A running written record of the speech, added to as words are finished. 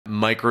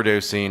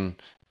microdosing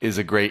is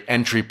a great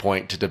entry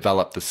point to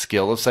develop the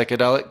skill of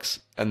psychedelics,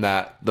 and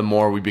that the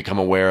more we become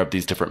aware of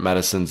these different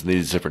medicines and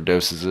these different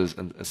dosages,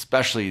 and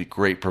especially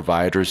great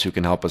providers who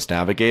can help us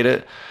navigate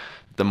it,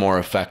 the more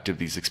effective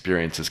these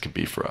experiences can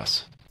be for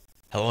us.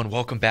 Hello and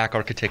welcome back,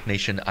 Architect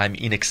Nation. I'm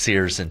Enoch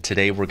Sears, and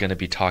today we're going to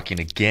be talking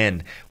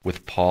again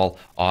with Paul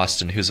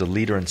Austin, who's a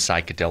leader in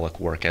psychedelic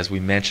work. As we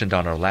mentioned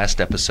on our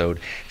last episode,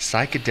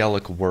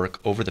 psychedelic work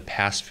over the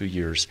past few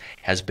years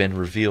has been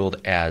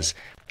revealed as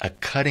a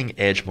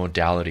cutting-edge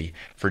modality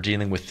for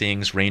dealing with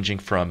things ranging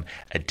from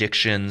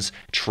addictions,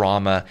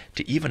 trauma,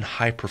 to even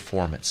high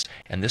performance.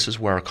 And this is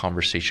where our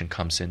conversation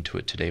comes into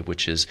it today,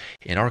 which is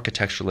in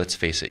architecture, let's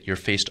face it, you're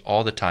faced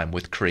all the time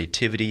with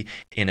creativity,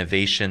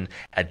 innovation,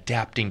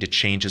 adapting to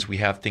changes. We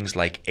have things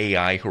like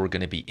AI who are going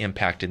to be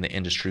impacting the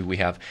industry. We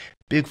have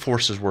big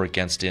forces we're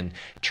against in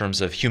terms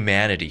of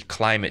humanity,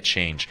 climate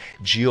change,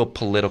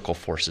 geopolitical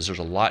forces. There's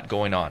a lot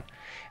going on.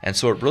 And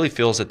so it really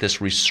feels that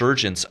this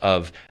resurgence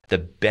of the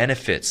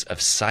benefits of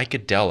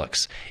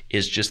psychedelics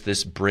is just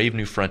this brave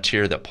new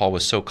frontier that Paul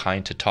was so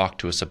kind to talk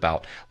to us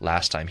about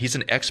last time. He's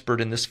an expert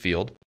in this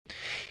field.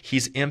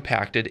 Him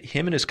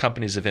and his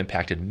companies have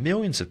impacted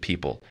millions of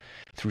people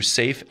through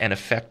safe and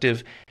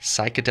effective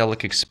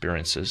psychedelic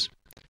experiences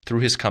through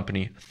his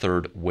company,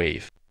 Third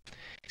Wave.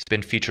 He's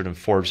been featured in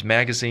Forbes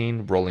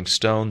magazine, Rolling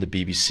Stone, the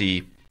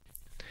BBC,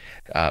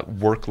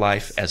 Work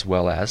Life, as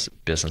well as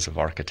Business of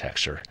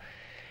Architecture.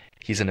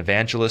 He's an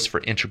evangelist for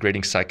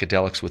integrating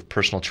psychedelics with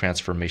personal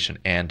transformation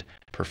and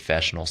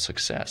professional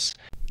success.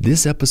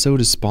 This episode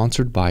is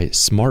sponsored by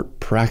Smart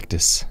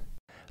Practice,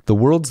 the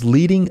world's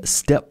leading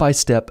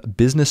step-by-step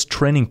business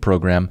training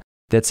program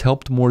that's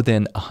helped more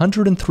than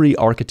 103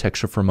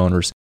 architecture firm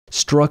owners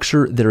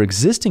structure their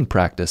existing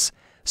practice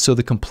so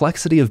the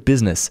complexity of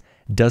business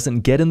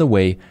doesn't get in the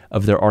way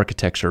of their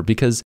architecture.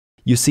 Because,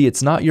 you see,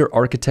 it's not your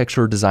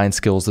architecture or design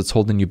skills that's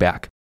holding you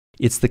back.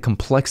 It's the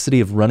complexity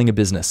of running a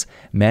business,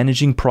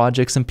 managing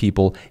projects and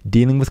people,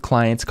 dealing with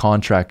clients,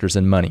 contractors,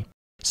 and money.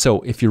 So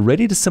if you're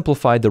ready to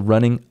simplify the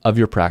running of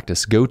your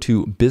practice, go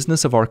to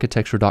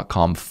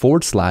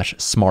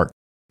businessofarchitecture.com/smart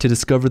to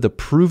discover the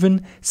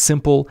proven,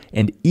 simple,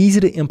 and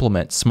easy to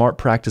implement Smart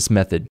Practice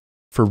method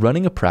for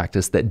running a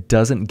practice that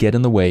doesn't get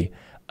in the way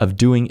of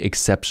doing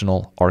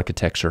exceptional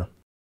architecture.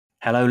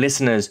 Hello,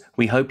 listeners.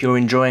 We hope you're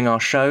enjoying our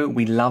show.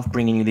 We love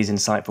bringing you these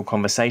insightful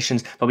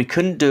conversations, but we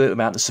couldn't do it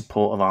without the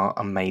support of our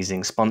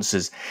amazing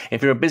sponsors.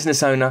 If you're a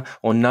business owner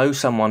or know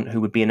someone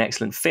who would be an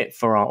excellent fit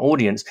for our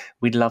audience,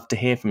 we'd love to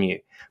hear from you.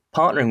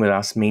 Partnering with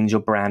us means your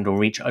brand will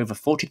reach over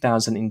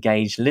 40,000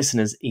 engaged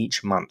listeners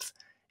each month.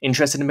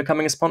 Interested in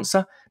becoming a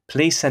sponsor?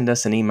 Please send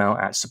us an email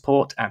at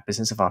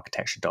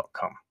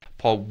support@businessofarchitecture.com.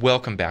 Paul,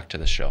 welcome back to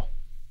the show.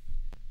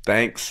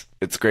 Thanks.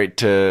 It's great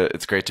to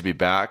be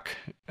back.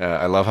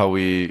 I love how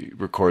we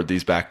record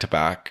these back to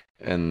back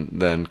and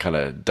then kind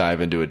of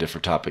dive into a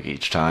different topic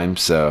each time.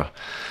 So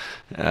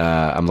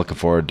I'm looking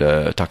forward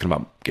to talking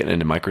about getting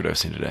into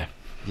microdosing today.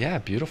 Yeah,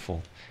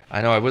 beautiful.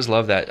 I know. I always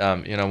love that.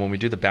 When we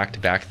do the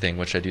back-to-back thing,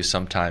 which I do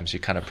sometimes, you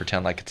kind of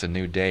pretend like it's a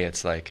new day.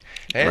 It's like,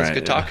 hey, it's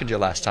good talking to you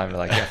last time. You're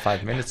like, yeah,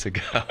 5 minutes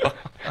ago.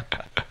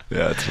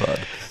 Yeah, it's fun.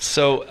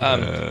 So,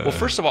 well,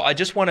 first of all, I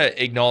just want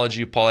to acknowledge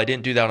you, Paul. I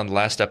didn't do that on the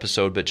last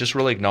episode, but just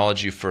really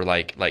acknowledge you for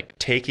like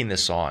taking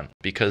this on,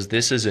 because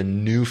this is a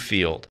new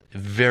field,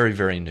 very,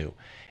 very new.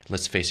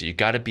 Let's face it, you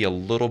got to be a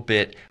little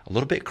bit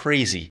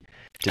crazy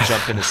to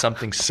jump into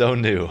something so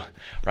new,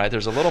 right?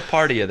 There's a little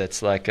part of you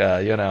that's like,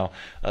 I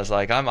was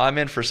like, I'm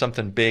in for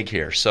something big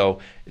here. So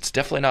it's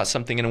definitely not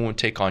something anyone would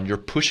take on. You're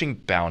pushing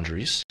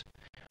boundaries.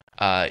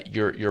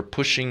 You're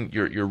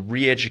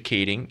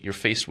re-educating. You're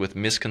faced with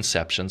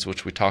misconceptions,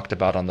 which we talked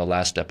about on the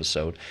last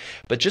episode.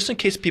 But just in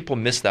case people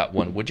missed that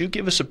one, would you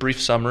give us a brief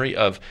summary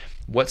of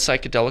what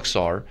psychedelics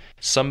are,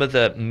 some of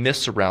the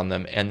myths around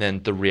them, and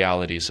then the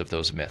realities of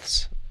those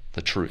myths,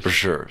 the truth? For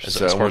sure. As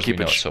far as we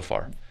know so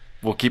far.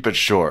 We'll keep it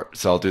short,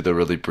 so I'll do the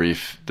really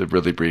brief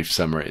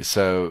summary.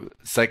 So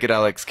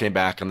psychedelics came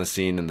back on the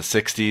scene in the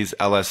 60s.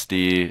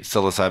 LSD,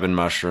 psilocybin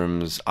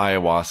mushrooms,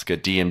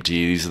 ayahuasca, DMT,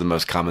 these are the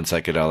most common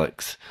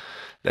psychedelics.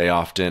 They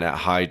often, at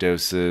high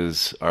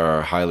doses,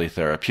 are highly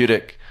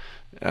therapeutic.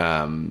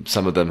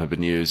 Some of them have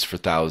been used for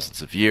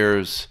thousands of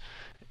years.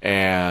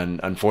 And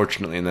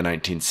unfortunately, in the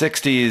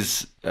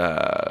 1960s,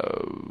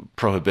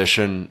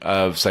 prohibition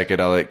of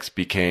psychedelics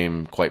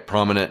became quite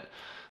prominent.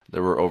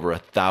 There were over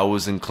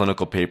 1,000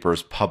 clinical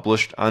papers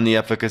published on the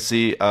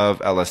efficacy of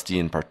LSD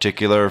in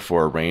particular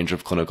for a range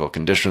of clinical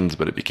conditions,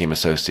 but it became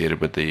associated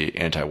with the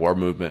anti-war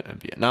movement in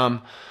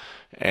Vietnam.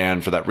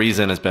 And for that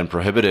reason, has been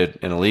prohibited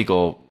and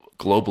illegal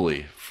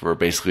globally for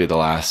basically the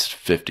last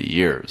 50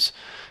 years.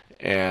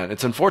 And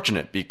it's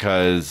unfortunate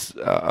because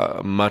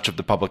much of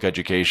the public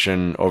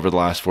education over the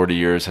last 40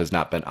 years has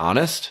not been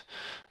honest.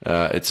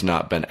 It's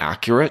not been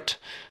accurate.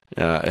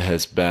 It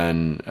has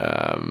been,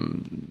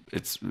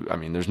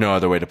 there's no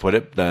other way to put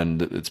it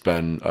than it's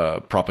been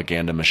a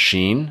propaganda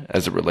machine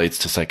as it relates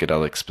to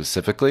psychedelics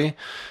specifically.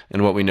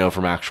 And what we know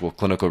from actual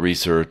clinical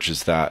research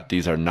is that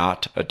these are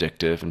not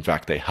addictive. In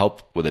fact, they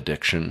help with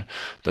addiction,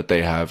 that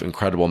they have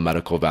incredible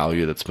medical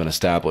value that's been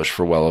established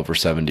for well over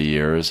 70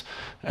 years.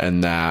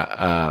 And that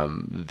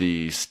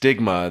the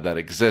stigma that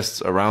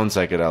exists around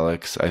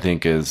psychedelics, I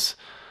think, is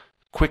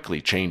quickly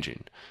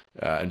changing.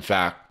 In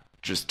fact,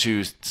 just two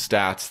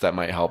stats that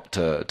might help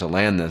to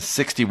land this.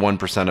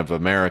 61% of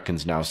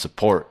Americans now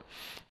support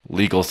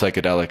legal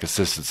psychedelic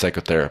assisted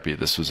psychotherapy.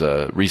 This was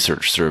a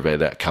research survey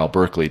that Cal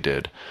Berkeley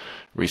did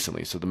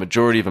recently. So the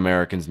majority of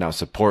Americans now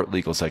support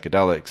legal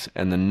psychedelics,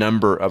 and the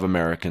number of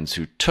Americans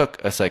who took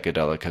a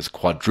psychedelic has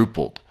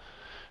quadrupled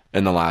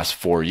in the last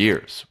 4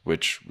 years,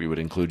 which we would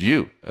include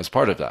you as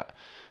part of that,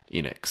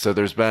 Enoch. So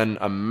there's been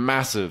a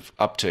massive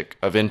uptick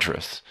of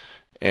interest.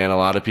 And a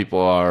lot of people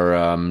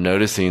are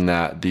noticing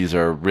that these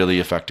are really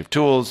effective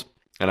tools.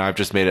 And I've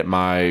just made it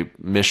my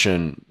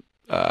mission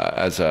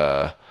as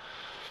a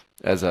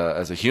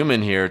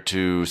human here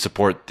to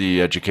support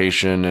the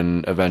education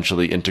and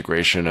eventually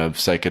integration of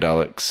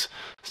psychedelics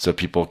so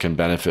people can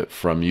benefit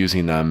from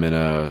using them in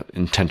an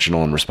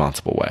intentional and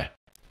responsible way.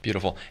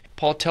 Beautiful.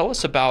 Paul, tell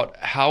us about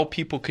how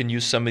people can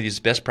use some of these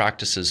best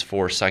practices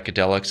for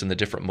psychedelics and the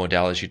different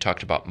modalities. You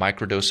talked about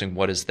microdosing.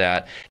 What is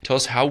that? Tell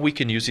us how we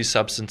can use these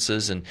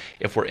substances, and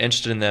if we're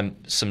interested in them,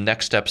 some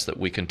next steps that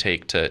we can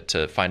take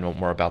to find out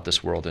more about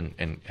this world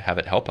and have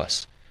it help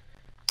us.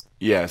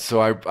 Yeah,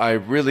 so I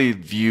really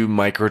view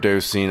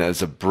microdosing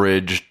as a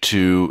bridge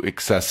to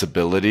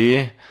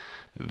accessibility,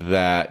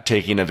 that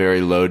taking a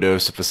very low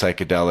dose of a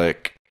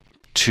psychedelic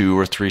 2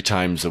 or 3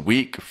 times a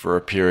week for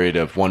a period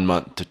of 1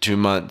 month to 2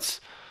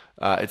 months.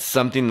 It's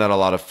something that a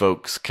lot of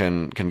folks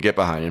can get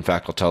behind. In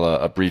fact, I'll tell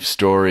a brief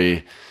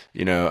story.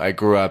 I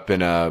grew up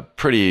in a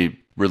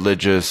pretty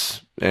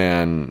religious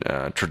and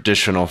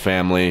traditional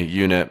family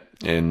unit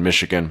in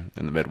Michigan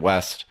in the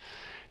Midwest.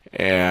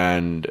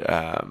 And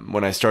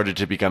when I started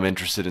to become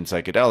interested in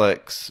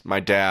psychedelics,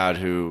 my dad,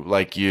 who,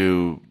 like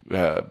you,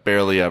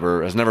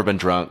 has never been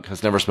drunk,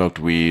 has never smoked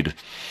weed,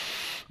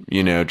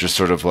 just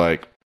sort of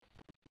like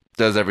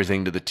does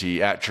everything to the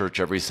T, at church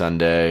every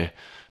Sunday,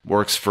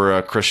 works for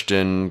a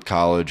Christian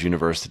college,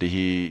 university.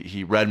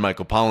 He read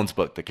Michael Pollan's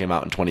book that came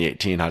out in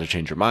 2018, How to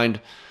Change Your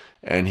Mind,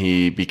 and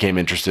he became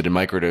interested in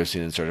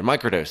microdosing and started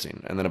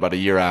microdosing. And then about a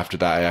year after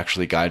that, I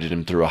actually guided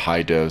him through a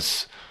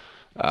high-dose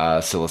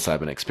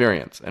psilocybin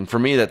experience. And for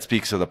me, that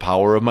speaks to the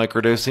power of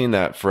microdosing,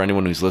 that for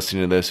anyone who's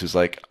listening to this who's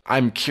like,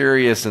 I'm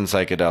curious in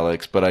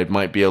psychedelics, but I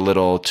might be a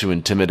little too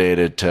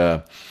intimidated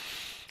to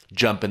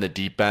jump in the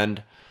deep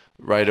end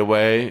right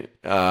away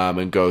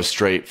and go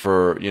straight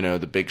for,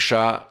 the big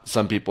shot.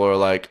 Some people are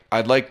like,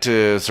 I'd like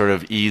to sort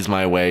of ease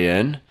my way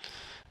in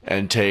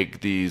and take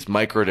these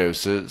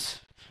microdoses,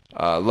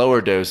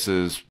 lower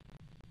doses,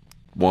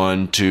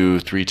 1,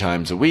 2, 3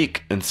 times a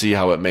week and see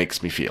how it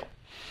makes me feel.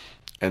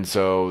 And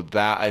so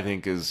that, I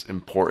think, is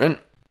important.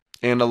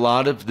 And a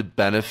lot of the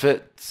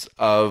benefits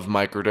of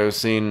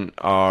microdosing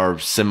are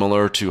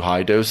similar to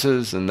high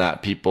doses, in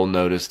that people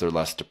notice they're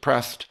less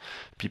depressed,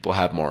 people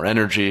have more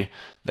energy,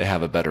 they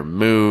have a better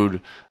mood.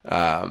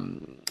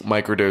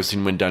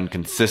 Microdosing, when done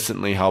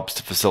consistently, helps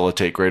to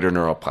facilitate greater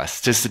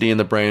neuroplasticity in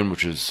the brain,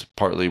 which is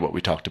partly what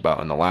we talked about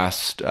in the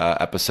last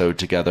episode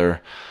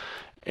together.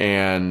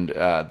 And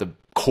the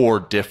core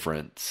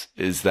difference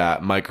is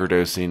that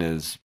microdosing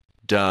is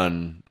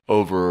done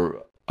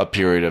over a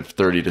period of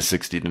 30 to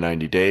 60 to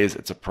 90 days.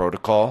 It's a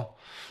protocol.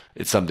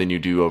 It's something you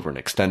do over an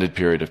extended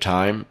period of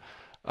time.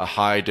 A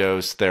high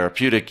dose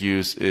therapeutic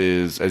use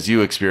is, as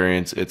you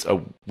experience, it's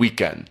a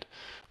weekend,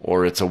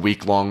 or it's a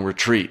week-long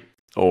retreat,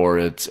 or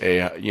it's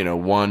a,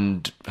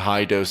 one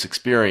high dose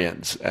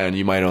experience. And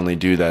you might only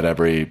do that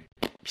every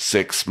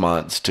 6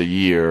 months to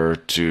year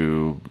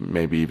to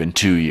maybe even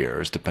 2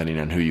 years, depending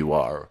on who you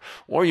are.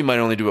 Or you might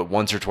only do it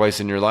once or twice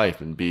in your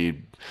life and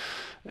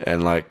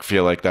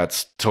feel like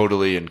that's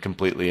totally and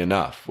completely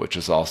enough, which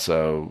is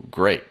also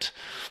great,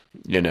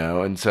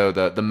 And so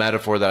the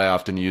metaphor that I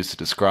often use to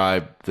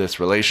describe this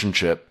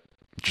relationship,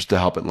 just to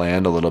help it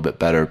land a little bit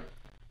better,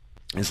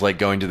 is like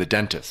going to the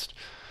dentist.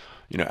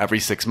 Every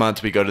 6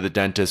 months we go to the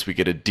dentist, we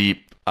get a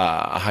deep,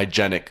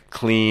 hygienic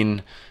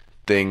clean.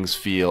 Things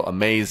feel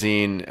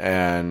amazing.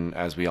 And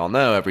as we all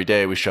know, every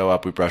day we show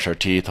up, we brush our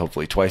teeth,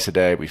 hopefully twice a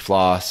day, we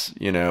floss,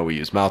 we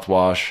use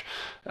mouthwash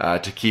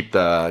to keep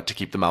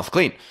the mouth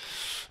clean.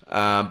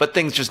 But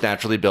things just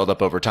naturally build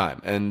up over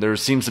time. And there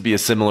seems to be a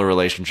similar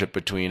relationship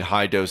between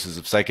high doses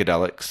of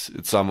psychedelics.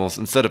 It's almost,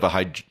 instead of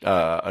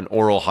an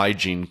oral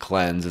hygiene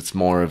cleanse, it's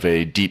more of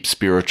a deep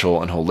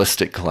spiritual and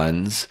holistic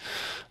cleanse.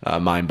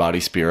 Mind, body,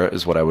 spirit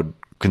is what I would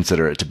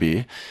consider it to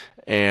be.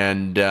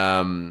 And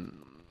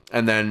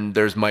then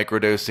there's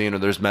microdosing, or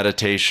there's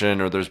meditation,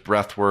 or there's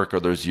breath work, or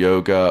there's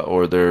yoga,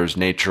 or there's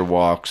nature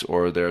walks,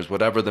 or there's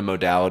whatever the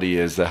modality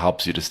is that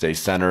helps you to stay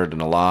centered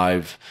and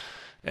alive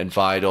and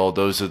vital.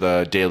 Those are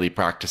the daily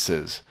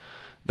practices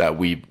that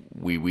we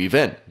weave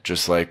in,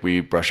 just like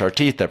we brush our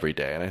teeth every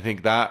day. And I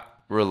think that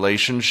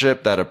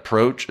relationship, that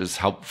approach is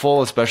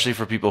helpful, especially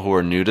for people who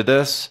are new to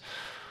this.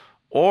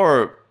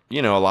 Or,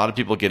 a lot of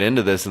people get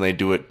into this and they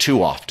do it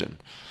too often,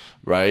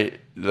 right?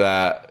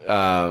 That,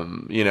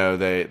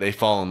 they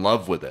fall in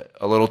love with it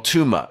a little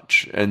too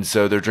much. And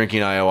so they're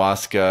drinking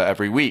ayahuasca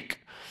every week,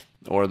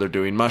 or they're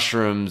doing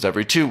mushrooms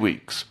every 2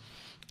 weeks.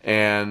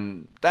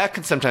 And that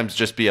can sometimes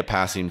just be a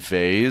passing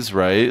phase,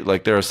 right?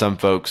 Like there are some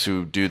folks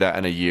who do that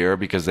in a year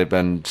because they've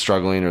been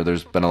struggling or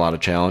there's been a lot of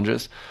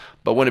challenges.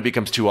 But when it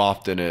becomes too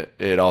often,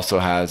 it also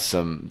has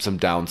some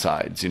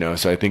downsides,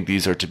 So I think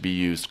these are to be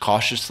used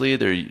cautiously.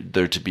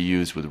 They're to be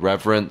used with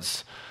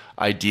reverence,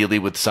 ideally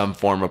with some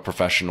form of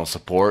professional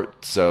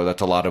support. So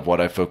that's a lot of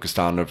what I focused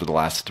on over the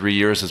last 3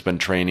 years, has been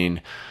training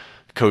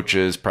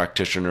coaches,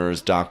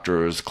 practitioners,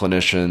 doctors,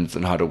 clinicians,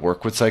 and how to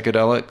work with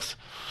psychedelics.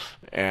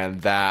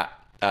 And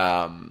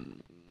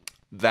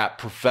that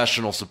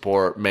professional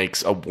support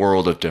makes a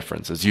world of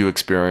difference, as you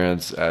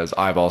experience, as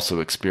I've also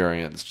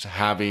experienced.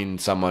 Having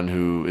someone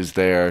who is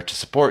there to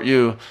support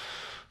you,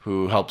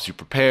 who helps you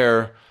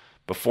prepare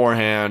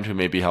beforehand, who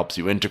maybe helps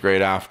you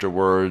integrate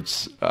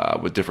afterwards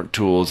with different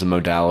tools and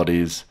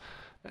modalities,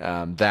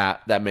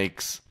 that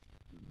makes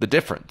the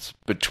difference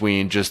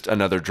between just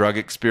another drug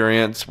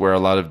experience where a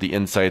lot of the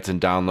insights and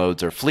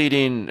downloads are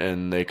fleeting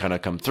and they kind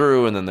of come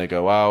through and then they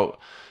go out,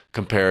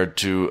 compared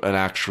to an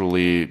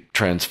actually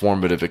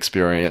transformative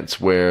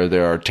experience where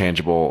there are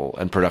tangible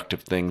and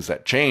productive things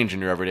that change in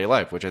your everyday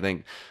life, which I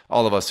think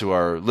all of us who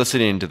are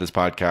listening to this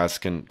podcast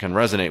can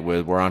resonate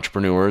with. We're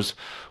entrepreneurs.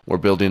 We're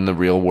building the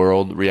real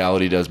world.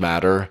 Reality does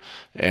matter.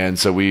 And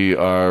so we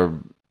are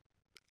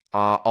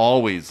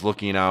always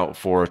looking out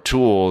for a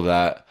tool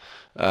that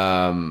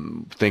that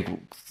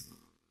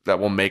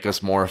will make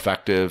us more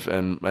effective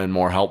and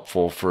more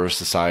helpful for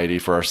society,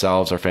 for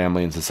ourselves, our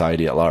family, and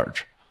society at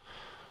large.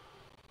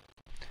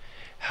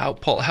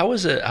 Paul, how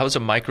is a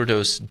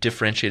microdose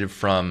differentiated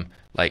from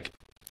a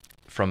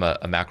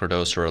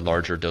macrodose or a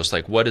larger dose?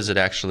 Like, what does it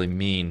actually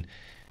mean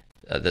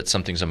that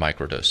something's a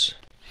microdose?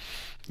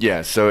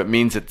 Yeah, so it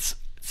means it's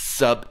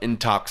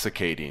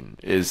sub-intoxicating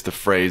is the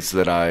phrase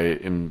that I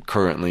am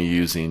currently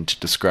using to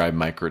describe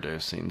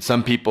microdosing.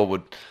 Some people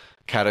would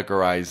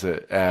categorize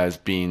it as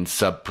being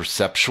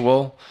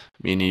sub-perceptual,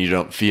 meaning you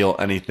don't feel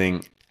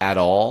anything at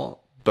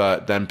all.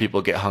 But then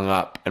people get hung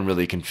up and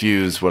really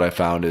confused. What I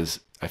found is,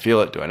 I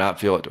feel it. Do I not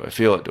feel it? Do I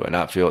feel it? Do I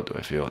not feel it? Do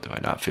I feel it? Do I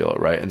not feel it?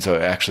 Right. And so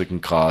it actually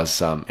can cause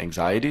some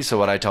anxiety. So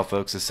what I tell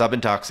folks is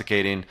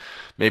sub-intoxicating.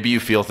 Maybe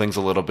you feel things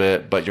a little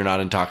bit, but you're not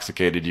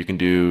intoxicated. You can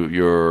do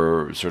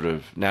your sort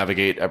of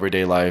navigate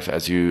everyday life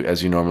as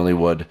you normally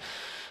would.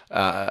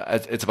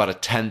 It's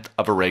about 1/10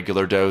 of a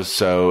regular dose.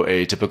 So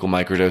a typical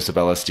microdose of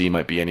LSD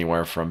might be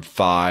anywhere from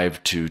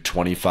 5 to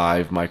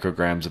 25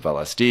 micrograms of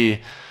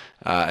LSD.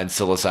 And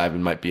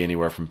psilocybin might be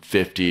anywhere from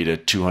 50 to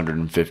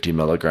 250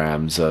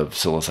 milligrams of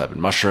psilocybin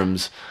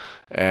mushrooms.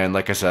 And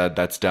like I said,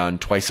 that's done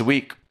twice a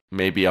week,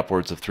 maybe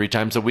upwards of 3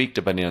 times a week,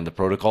 depending on the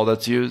protocol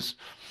that's used.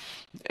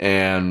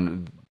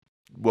 And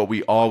what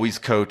we always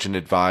coach and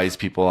advise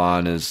people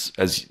on is,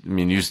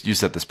 you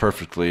said this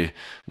perfectly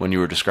when you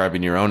were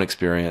describing your own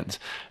experience,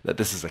 that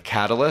this is a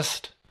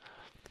catalyst,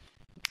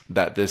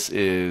 that this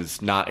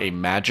is not a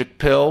magic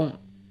pill.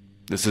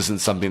 This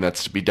isn't something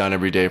that's to be done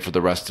every day for the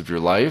rest of your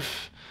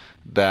life.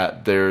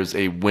 That there's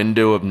a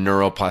window of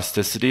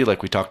neuroplasticity,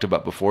 like we talked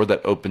about before,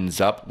 that opens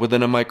up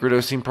within a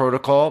microdosing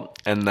protocol,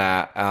 and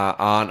that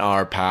on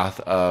our path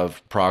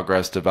of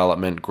progress,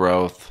 development,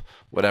 growth,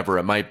 whatever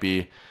it might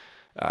be,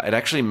 it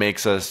actually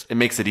makes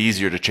it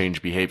easier to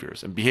change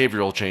behaviors. And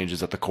behavioral change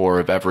is at the core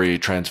of every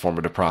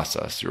transformative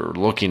process. You're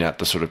looking at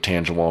the sort of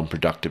tangible and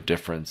productive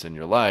difference in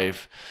your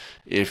life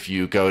if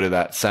you go to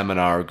that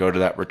seminar, go to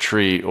that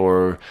retreat,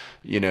 or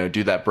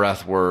do that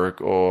breath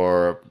work,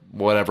 or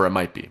whatever it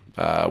might be,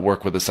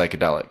 work with a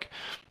psychedelic.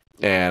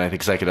 And I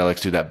think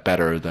psychedelics do that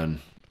better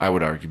than, I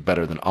would argue,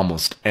 better than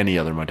almost any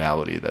other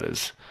modality that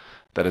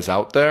is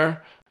out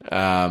there.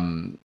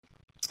 And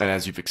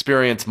as you've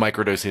experienced,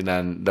 microdosing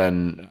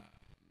then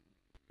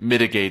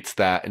mitigates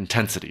that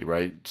intensity,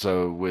 right?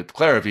 So with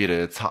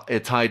Claravita,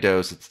 it's high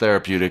dose, it's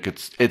therapeutic,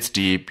 it's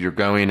deep, you're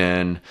going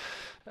in.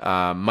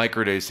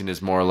 Microdosing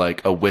is more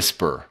like a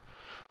whisper,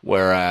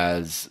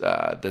 whereas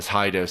this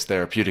high-dose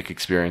therapeutic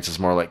experience is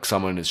more like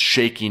someone is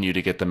shaking you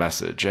to get the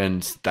message.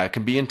 And that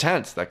can be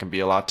intense. That can be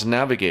a lot to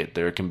navigate.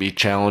 There can be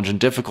challenge and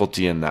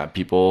difficulty in that.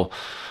 People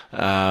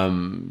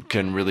can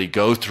really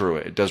go through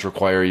it. It does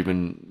require it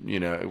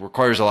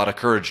requires a lot of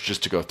courage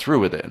just to go through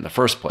with it in the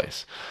first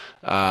place.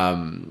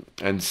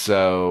 And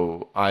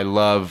so I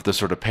love the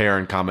sort of pair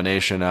and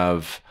combination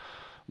of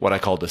what I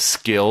call the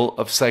skill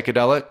of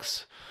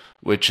psychedelics,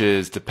 which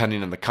is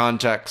depending on the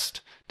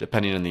context,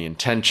 depending on the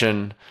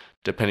intention,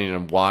 depending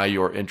on why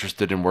you're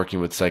interested in working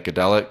with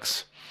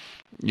psychedelics.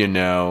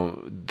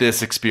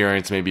 This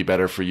experience may be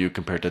better for you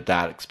compared to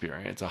that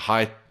experience. A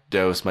high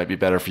dose might be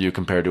better for you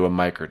compared to a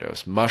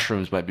microdose.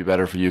 Mushrooms might be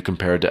better for you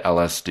compared to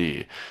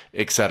LSD,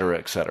 et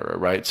cetera,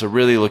 right? So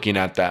really looking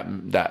at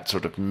that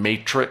sort of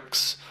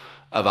matrix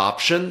of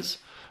options,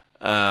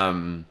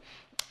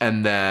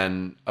 and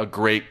then a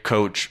great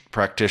coach,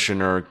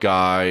 practitioner,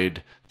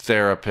 guide,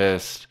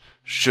 therapist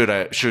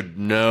should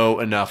know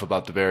enough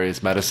about the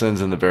various medicines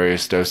and the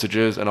various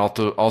dosages, and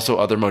also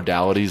other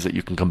modalities that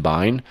you can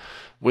combine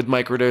with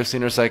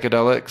microdosing or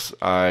psychedelics.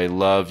 I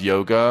love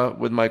yoga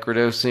with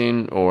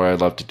microdosing, or I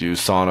love to do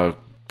sauna,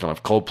 kind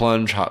of cold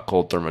plunge, hot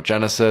cold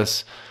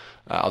thermogenesis.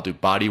 I'll do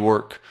body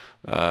work,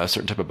 a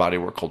certain type of body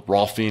work called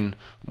rolfing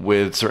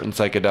with certain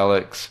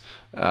psychedelics.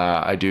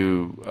 I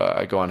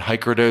go on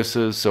hiker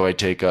doses, so I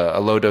take a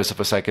low dose of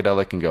a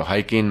psychedelic and go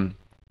hiking.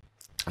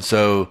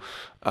 So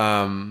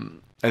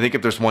I think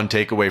if there's one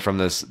takeaway from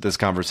this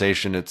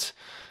conversation, it's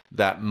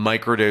that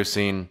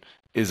microdosing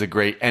is a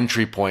great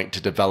entry point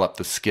to develop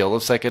the skill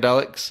of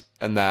psychedelics,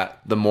 and that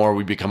the more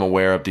we become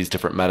aware of these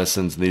different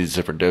medicines and these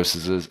different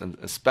dosages, and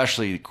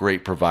especially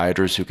great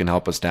providers who can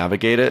help us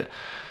navigate it,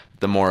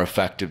 the more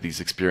effective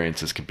these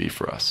experiences can be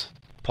for us.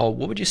 Paul,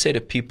 what would you say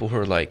to people who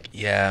are like,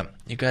 yeah,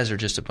 you guys are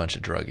just a bunch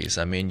of druggies?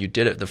 I mean, you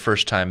did it the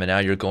first time and now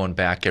you're going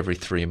back every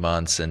 3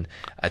 months and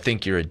I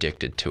think you're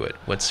addicted to it.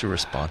 What's your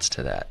response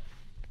to that?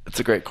 It's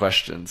a great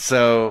question.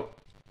 So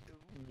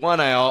one,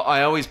 I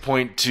always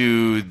point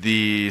to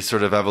the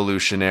sort of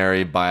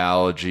evolutionary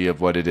biology of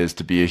what it is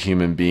to be a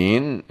human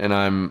being. And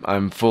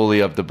I'm fully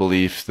of the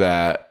belief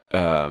that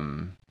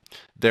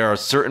there are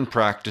certain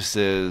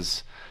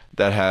practices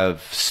that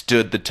have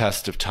stood the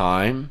test of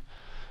time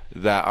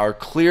that are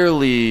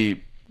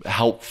clearly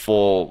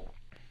helpful,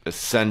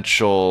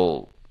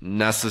 essential,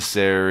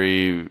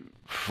 necessary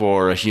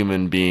for a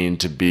human being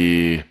to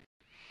be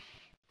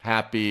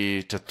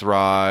happy, to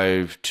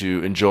thrive,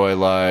 to enjoy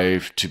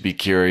life, to be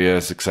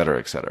curious, et cetera,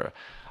 et cetera.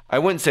 I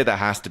wouldn't say that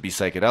has to be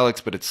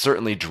psychedelics, but it's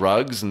certainly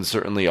drugs and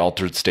certainly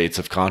altered states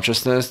of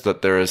consciousness,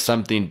 that there is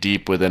something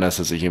deep within us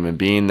as a human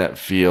being that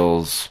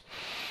feels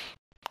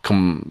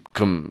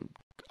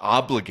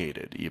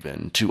obligated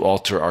even to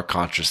alter our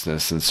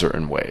consciousness in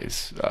certain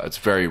ways. It's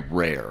very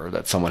rare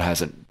that someone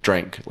hasn't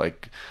drank.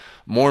 Like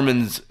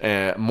Mormons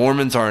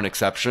are an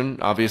exception,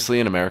 obviously,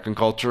 in American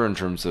culture in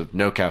terms of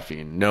no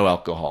caffeine, no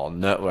alcohol,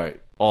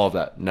 all of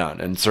that,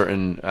 none. And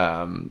certain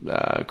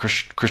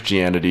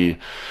Christianity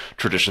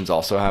traditions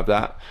also have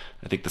that.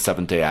 I think the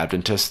Seventh-day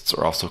Adventists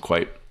are also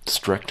quite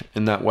strict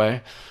in that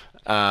way.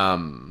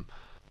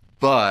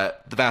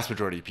 But the vast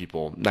majority of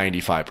people,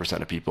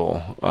 95% of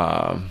people,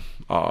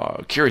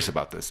 are curious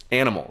about this.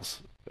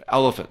 Animals,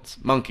 elephants,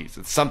 monkeys.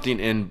 It's something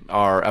in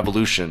our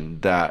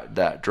evolution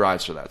that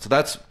drives for that. So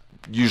that's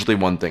usually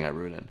one thing I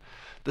root in.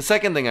 The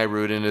second thing I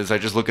root in is I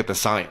just look at the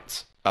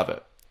science of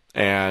it.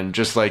 And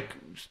just like,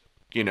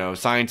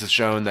 science has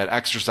shown that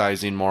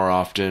exercising more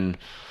often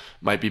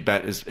might be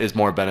is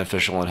more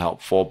beneficial and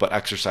helpful, but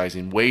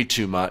exercising way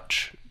too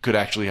much could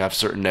actually have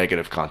certain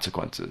negative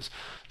consequences.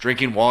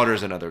 Drinking water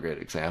is another great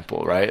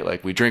example, right?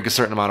 Like we drink a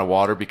certain amount of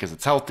water because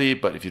it's healthy,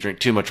 but if you drink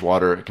too much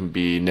water, it can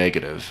be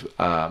negative.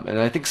 And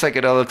I think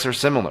psychedelics are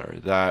similar,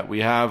 that we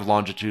have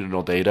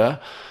longitudinal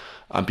data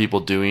on people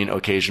doing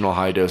occasional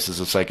high doses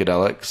of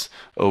psychedelics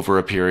over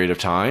a period of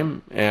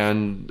time,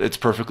 and it's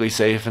perfectly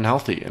safe and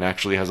healthy and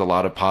actually has a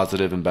lot of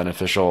positive and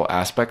beneficial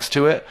aspects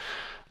to it.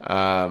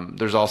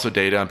 There's also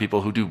data on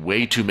people who do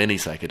way too many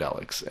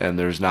psychedelics, and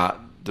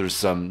there's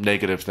some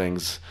negative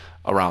things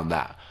around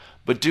that.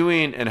 But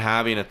doing and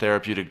having a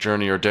therapeutic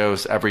journey or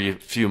dose every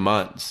few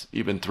months,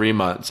 even 3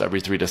 months, every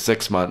 3 to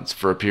 6 months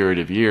for a period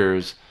of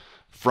years,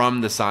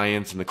 from the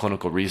science and the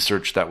clinical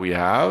research that we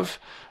have,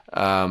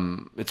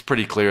 it's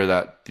pretty clear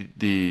that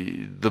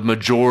the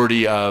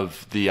majority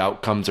of the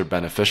outcomes are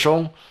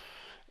beneficial,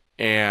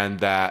 and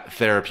that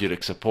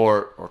therapeutic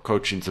support or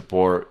coaching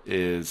support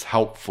is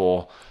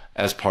helpful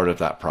as part of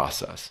that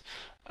process.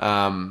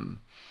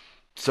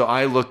 So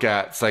I look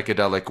at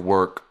psychedelic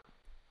work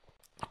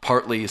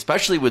partly,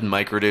 especially with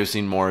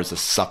microdosing, more as a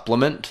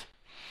supplement.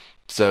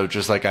 So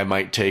just like I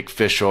might take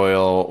fish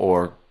oil,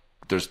 or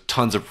there's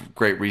tons of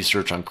great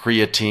research on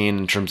creatine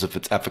in terms of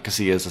its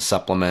efficacy as a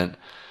supplement.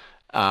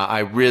 I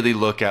really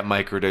look at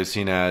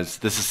microdosing as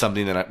this is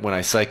something that when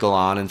I cycle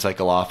on and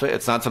cycle off it,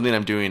 it's not something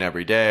I'm doing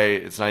every day.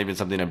 It's not even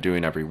something I'm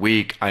doing every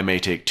week. I may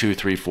take 2,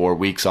 3, 4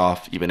 weeks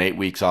off, even 8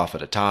 weeks off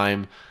at a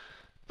time,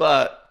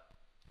 but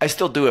I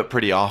still do it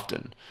pretty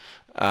often.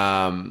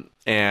 And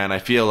I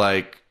feel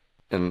like,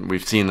 and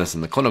we've seen this in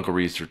the clinical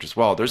research as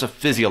well, there's a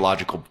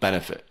physiological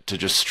benefit to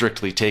just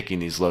strictly taking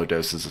these low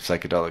doses of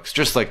psychedelics,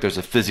 just like there's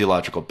a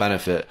physiological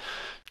benefit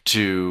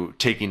to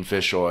taking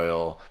fish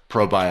oil,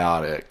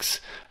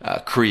 probiotics,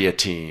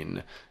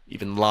 creatine,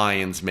 even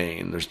lion's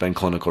mane. There's been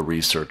clinical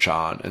research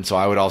on. And so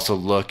I would also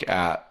look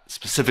at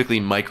specifically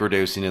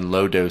microdosing and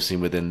low dosing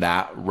within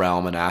that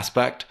realm and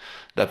aspect,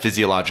 that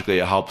physiologically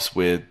it helps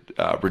with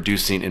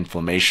reducing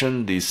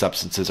inflammation. These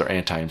substances are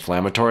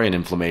anti-inflammatory, and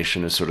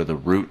inflammation is sort of the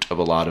root of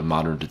a lot of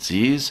modern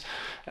disease,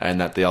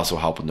 and that they also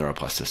help with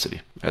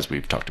neuroplasticity, as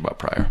we've talked about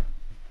prior.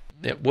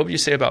 Yeah, what would you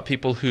say about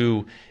people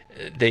who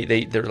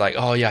they're like,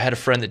 oh yeah, I had a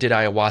friend that did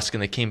ayahuasca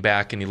and they came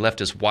back and he left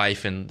his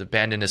wife and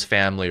abandoned his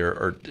family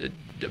or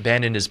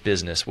abandoned his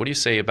business? What do you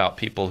say about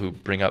people who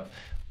bring up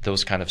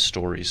those kind of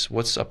stories?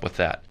 What's up with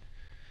that?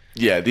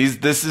 Yeah,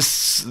 this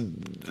is,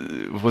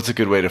 what's a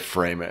good way to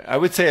frame it? I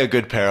would say a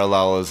good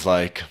parallel is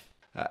like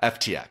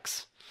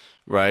FTX,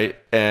 right?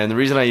 And the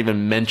reason I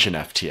even mention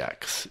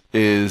FTX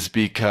is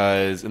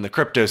because in the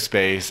crypto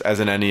space, as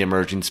in any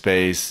emerging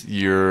space,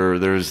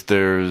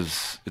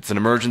 it's an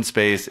emergent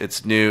space,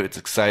 it's new, it's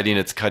exciting,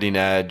 it's cutting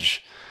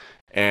edge,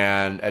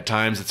 and at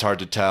times it's hard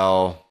to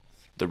tell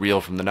the real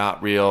from the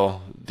not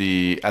real,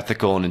 the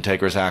ethical and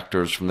integrous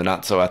actors from the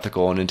not so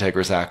ethical and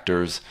integrous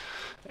actors,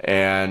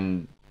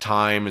 and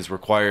time is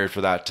required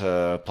for that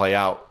to play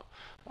out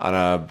on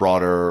a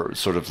broader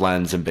sort of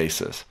lens and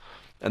basis.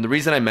 And the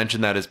reason I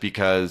mention that is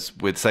because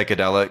with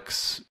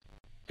psychedelics,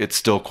 it's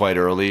still quite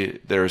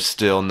early. There's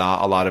still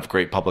not a lot of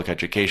great public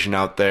education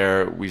out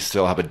there. We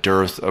still have a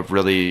dearth of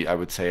really, I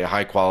would say,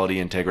 high quality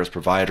integrous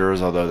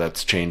providers, although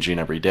that's changing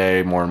every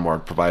day. More and more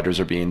providers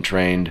are being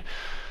trained.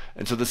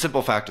 And so the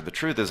simple fact of the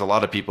truth is a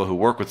lot of people who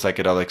work with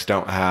psychedelics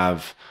don't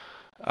have,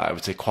 I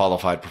would say,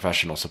 qualified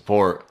professional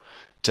support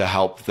to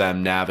help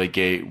them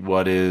navigate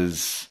what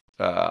is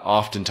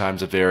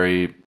oftentimes a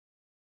very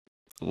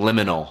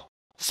liminal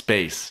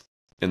space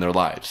in their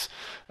lives.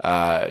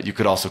 You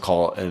could also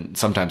call it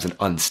sometimes an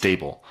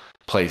unstable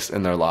place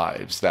in their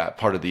lives. That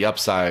part of the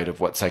upside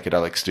of what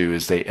psychedelics do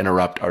is they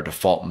interrupt our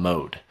default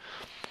mode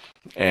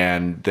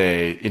and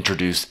they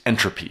introduce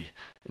entropy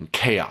and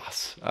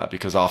chaos,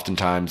 because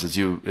oftentimes, as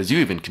you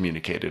even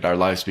communicated, our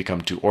lives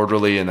become too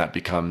orderly, and that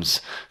becomes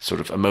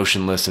sort of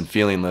emotionless and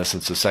feelingless.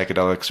 And so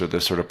psychedelics are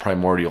this sort of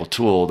primordial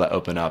tool that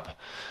open up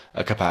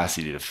a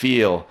capacity to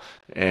feel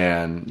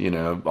and,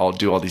 I'll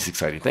do all these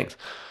exciting things.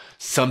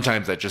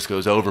 Sometimes that just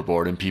goes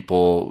overboard and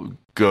people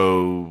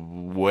go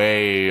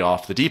way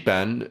off the deep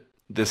end.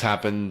 This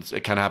happens,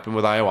 it can happen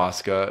with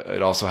ayahuasca.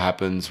 It also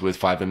happens with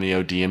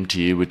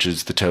 5-MeO-DMT, which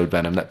is the toad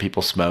venom that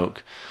people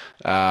smoke.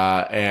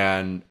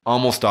 And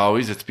almost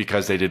always it's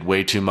because they did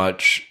way too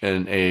much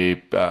in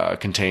a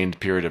contained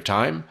period of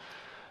time.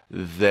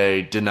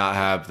 They did not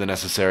have the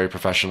necessary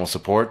professional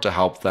support to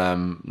help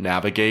them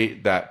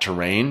navigate that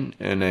terrain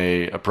in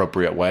a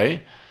appropriate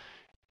way.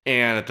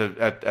 And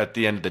at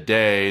the end of the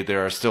day,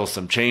 there are still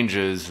some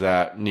changes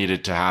that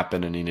needed to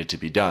happen and needed to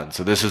be done.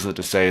 So this isn't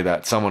to say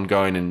that someone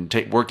going and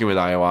working with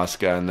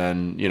ayahuasca and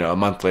then, a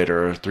month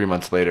later or 3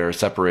 months later,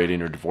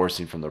 separating or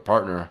divorcing from their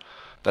partner,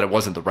 that it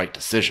wasn't the right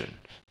decision.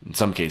 In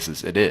some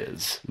cases, it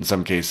is. In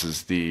some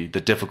cases, the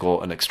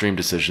difficult and extreme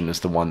decision is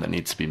the one that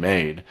needs to be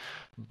made.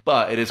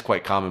 But it is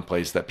quite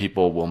commonplace that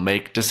people will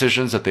make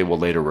decisions that they will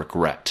later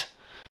regret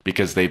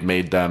because they've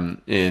made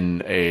them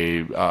in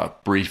a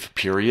brief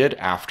period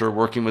after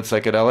working with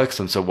psychedelics.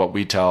 And so what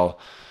we tell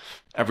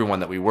everyone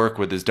that we work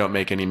with is don't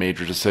make any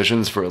major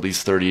decisions for at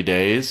least 30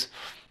 days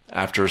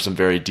after some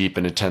very deep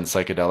and intense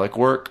psychedelic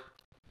work,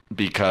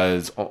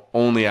 because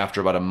only after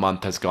about a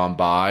month has gone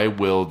by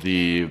will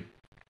the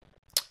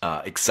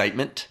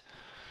excitement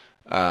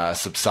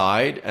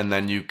subside, and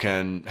then you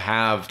can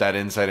have that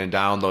insight and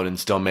download and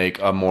still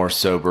make a more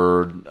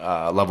sober,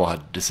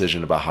 level-headed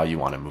decision about how you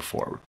want to move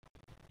forward.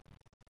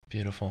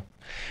 Beautiful.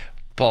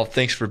 Paul,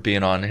 thanks for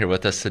being on here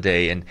with us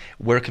today. And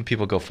where can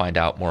people go find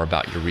out more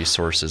about your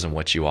resources and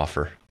what you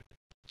offer?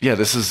 Yeah,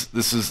 this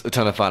is a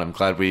ton of fun. I'm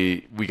glad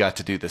we got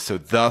to do this. So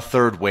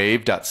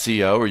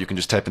thethirdwave.co, or you can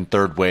just type in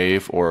third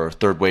wave or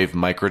third wave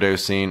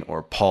microdosing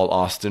or Paul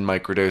Austin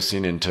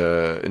microdosing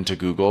into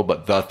Google.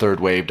 But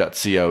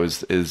thethirdwave.co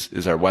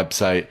is our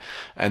website.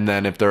 And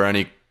then if there are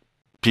any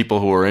people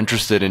who are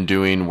interested in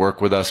doing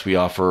work with us, we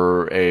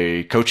offer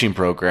a coaching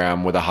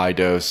program with a high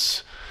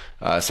dose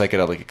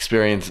psychedelic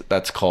experience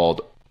that's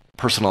called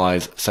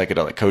Personalized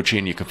Psychedelic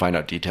Coaching. You can find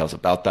out details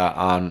about that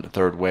on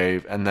Third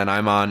Wave. And then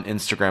I'm on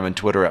Instagram and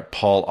Twitter at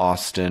Paul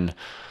Austin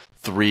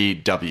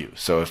 3W.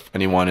 So if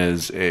anyone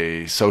is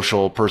a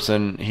social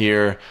person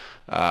here,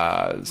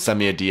 send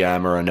me a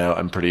DM or a note.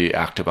 I'm pretty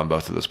active on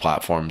both of those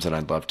platforms, and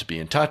I'd love to be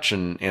in touch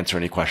and answer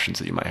any questions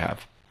that you might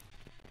have.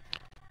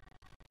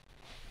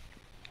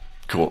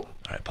 Cool.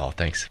 All right, Paul,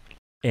 thanks.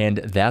 And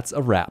that's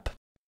a wrap.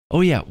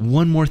 Oh yeah,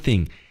 one more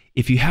thing.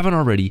 If you haven't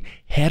already,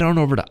 head on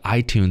over to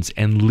iTunes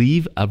and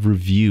leave a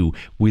review.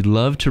 We'd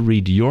love to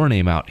read your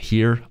name out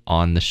here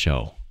on the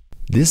show.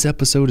 This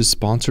episode is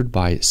sponsored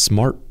by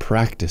Smart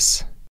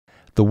Practice,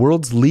 the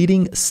world's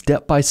leading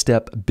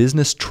step-by-step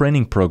business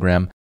training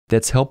program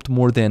that's helped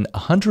more than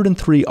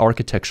 103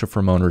 architecture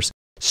firm owners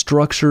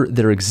structure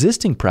their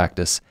existing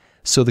practice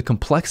so the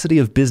complexity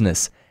of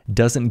business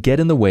doesn't get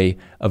in the way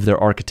of their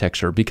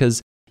architecture.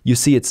 Because you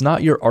see, it's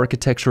not your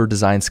architecture or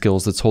design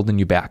skills that's holding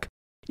you back.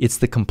 It's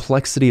the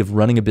complexity of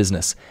running a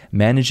business,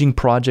 managing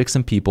projects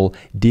and people,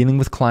 dealing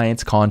with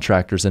clients,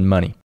 contractors, and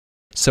money.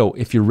 So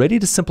if you're ready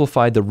to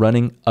simplify the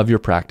running of your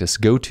practice,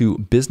 go to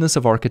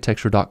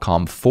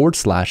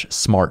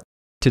businessofarchitecture.com/smart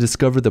to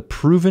discover the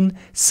proven,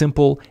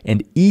 simple,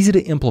 and easy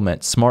to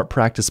implement Smart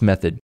Practice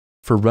method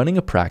for running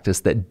a practice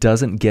that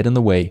doesn't get in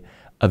the way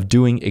of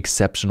doing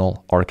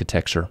exceptional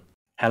architecture.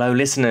 Hello,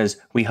 listeners.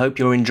 We hope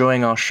you're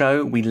enjoying our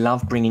show. We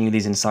love bringing you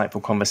these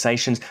insightful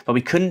conversations, but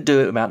we couldn't do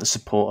it without the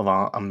support of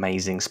our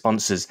amazing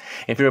sponsors.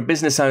 If you're a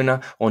business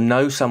owner or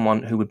know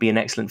someone who would be an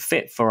excellent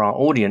fit for our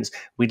audience,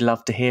 we'd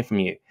love to hear from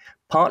you.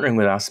 Partnering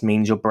with us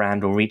means your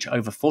brand will reach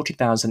over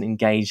 40,000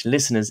 engaged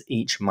listeners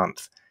each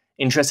month.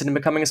 Interested in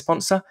becoming a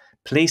sponsor?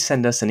 Please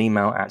send us an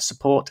email at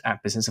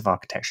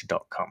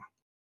support@businessofarchitecture.com.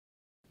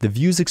 The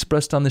views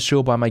expressed on the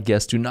show by my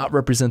guests do not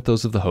represent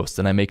those of the host,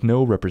 and I make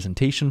no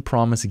representation,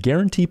 promise,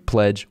 guarantee,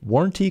 pledge,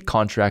 warranty,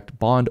 contract,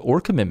 bond, or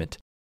commitment,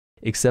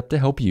 except to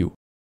help you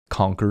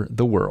conquer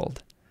the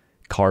world.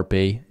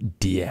 Carpe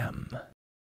diem.